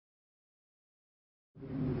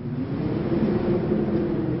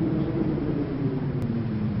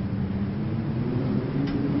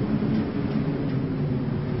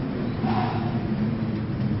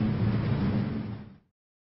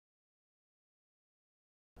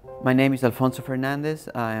My name is Alfonso Fernández.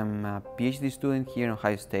 I am a PhD student here in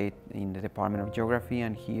Ohio State in the Department of Geography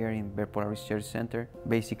and here in Bipolar Research Center.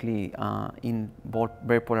 Basically, in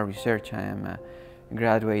Bipolar Research, I am a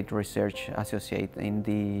graduate research associate in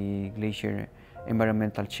the Glacier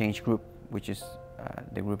Environmental Change Group, which is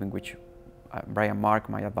the group in which Brian Mark,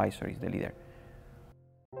 my advisor, is the leader.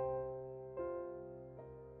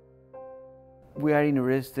 We are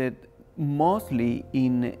interested mostly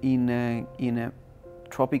in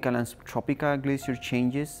tropical and subtropical glacier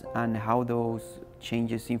changes and how those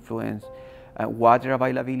changes influence water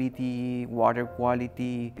availability, water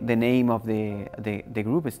quality. The name of the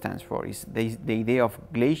group stands for is the idea of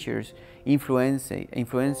glaciers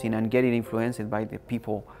influencing and getting influenced by the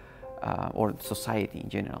people or society in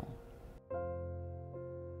general.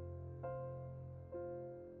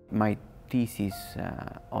 My thesis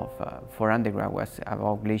for undergrad was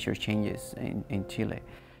about glacier changes in Chile.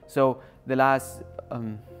 So the last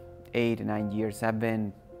 8 or 9 years I've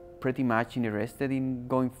been pretty much interested in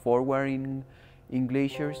going forward in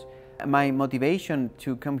glaciers. My motivation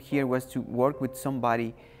to come here was to work with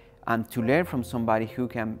somebody and to learn from somebody who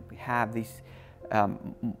can have this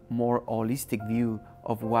more holistic view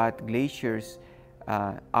of what glaciers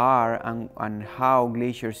are and how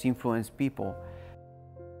glaciers influence people.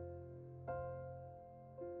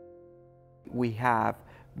 We have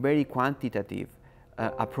very quantitative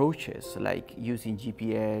approaches like using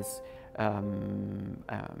GPS,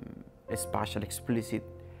 spatial explicit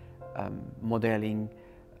modeling,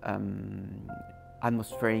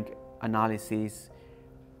 atmospheric analysis,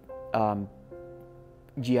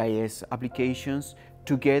 GIS applications,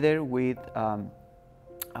 together with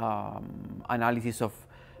analysis of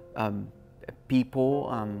people,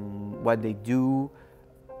 what they do,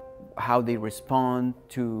 how they respond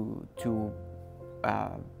to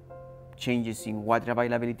changes in water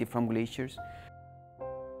availability from glaciers.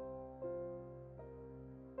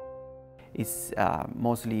 It's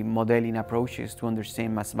mostly modeling approaches to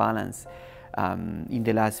understand mass balance in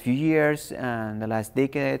the last few years and the last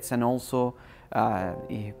decades, and also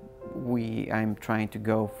I'm trying to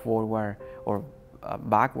go forward or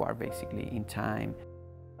backward basically in time.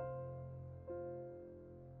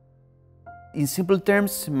 In simple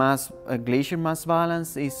terms, glacier mass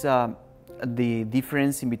balance is the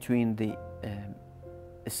difference in between the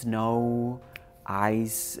snow,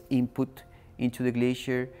 ice input into the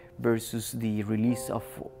glacier versus the release of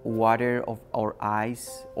water or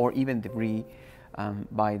ice or even debris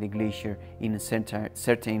by the glacier in a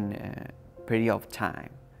certain period of time.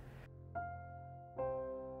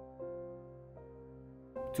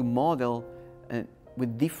 To model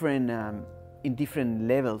with in different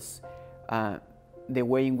levels the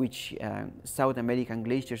way in which South American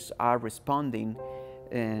glaciers are responding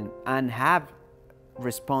and have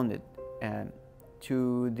responded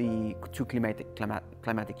to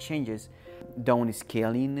climatic changes,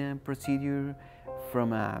 downscaling procedure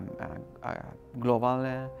from a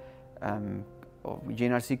global or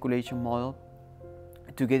general circulation model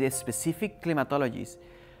to get a specific climatologies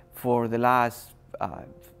for the last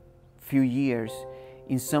few years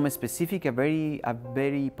in some specific, very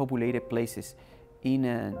populated places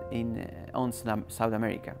on South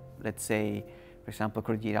America. Let's say, for example,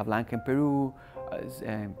 Cordillera Blanca in Peru,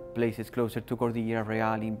 places closer to Cordillera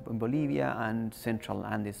Real in Bolivia, and Central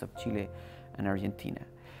Andes of Chile and Argentina.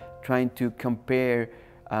 Trying to compare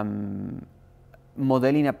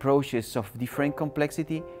modeling approaches of different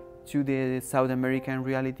complexity to the South American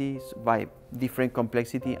realities. By different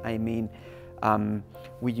complexity, I mean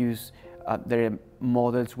we use there are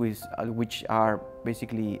models which are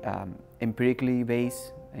basically empirically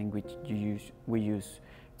based, in which we use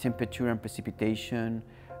temperature and precipitation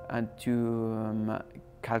and to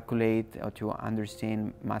calculate or to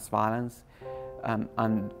understand mass balance,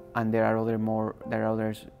 and there are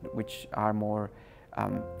others which are more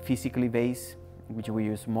physically based, which we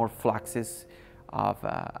use more fluxes of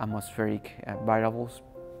atmospheric variables.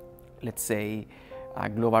 Let's say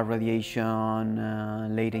global radiation,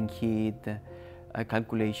 latent heat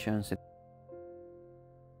calculations.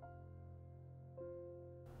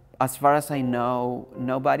 As far as I know,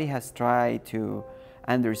 nobody has tried to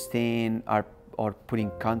understand or put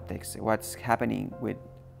in context what's happening with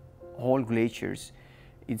whole glaciers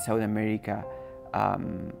in South America,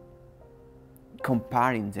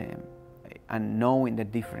 comparing them and knowing the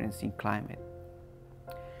difference in climate.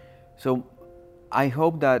 So I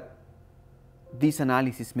hope that this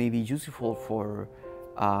analysis may be useful for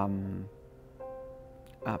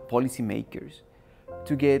policymakers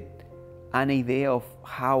to get an idea of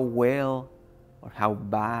how well or how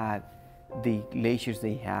bad the glaciers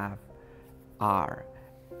they have are,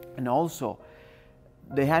 and also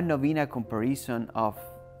there had not been a comparison of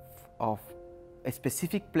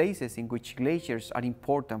specific places in which glaciers are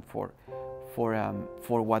important for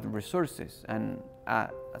water resources. And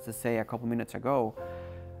as I say a couple minutes ago,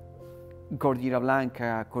 Cordillera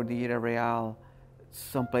Blanca, Cordillera Real,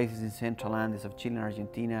 some places in central Andes of Chile and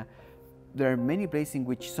Argentina, there are many places in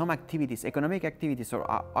which some activities, economic activities, or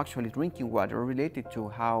actually drinking water, are related to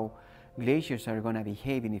how glaciers are going to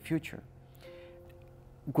behave in the future.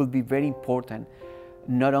 It could be very important,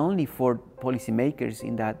 not only for policymakers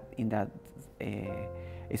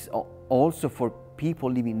it's also for people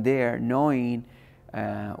living there, knowing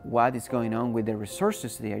what is going on with the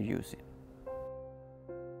resources they are using.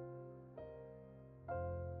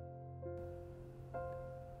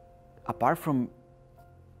 Apart from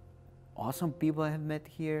awesome people I have met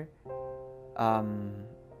here, I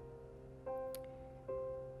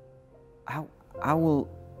will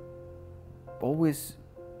always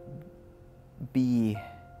be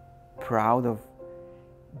proud of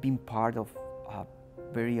being part of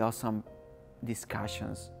very awesome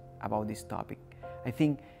discussions about this topic. I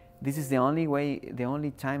think this is the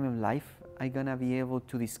only time in life I'm gonna be able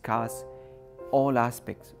to discuss all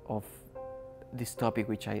aspects of this topic,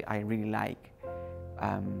 which I really like.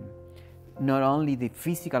 Not only the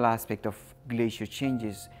physical aspect of glacier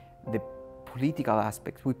changes, the political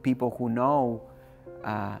aspects with people who know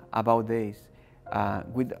about this,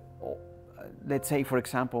 with, let's say, for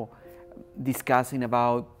example, discussing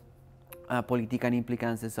about political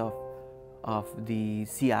implications of the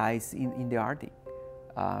sea ice in the Arctic,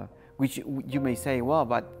 which you may say, well,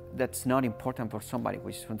 but that's not important for somebody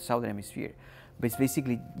which is from the Southern Hemisphere. But it's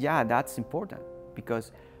basically, yeah, that's important,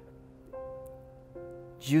 because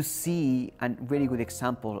you see a very good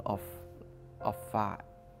example of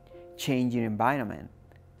changing environment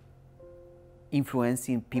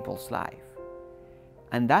influencing people's life.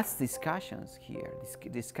 And that's discussions here,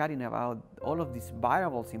 discussing about all of these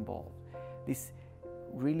variables involved, this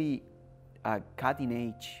really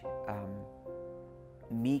cutting-edge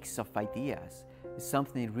mix of ideas is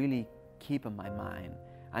something that really keep in my mind,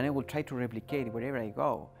 and I will try to replicate wherever I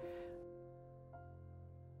go.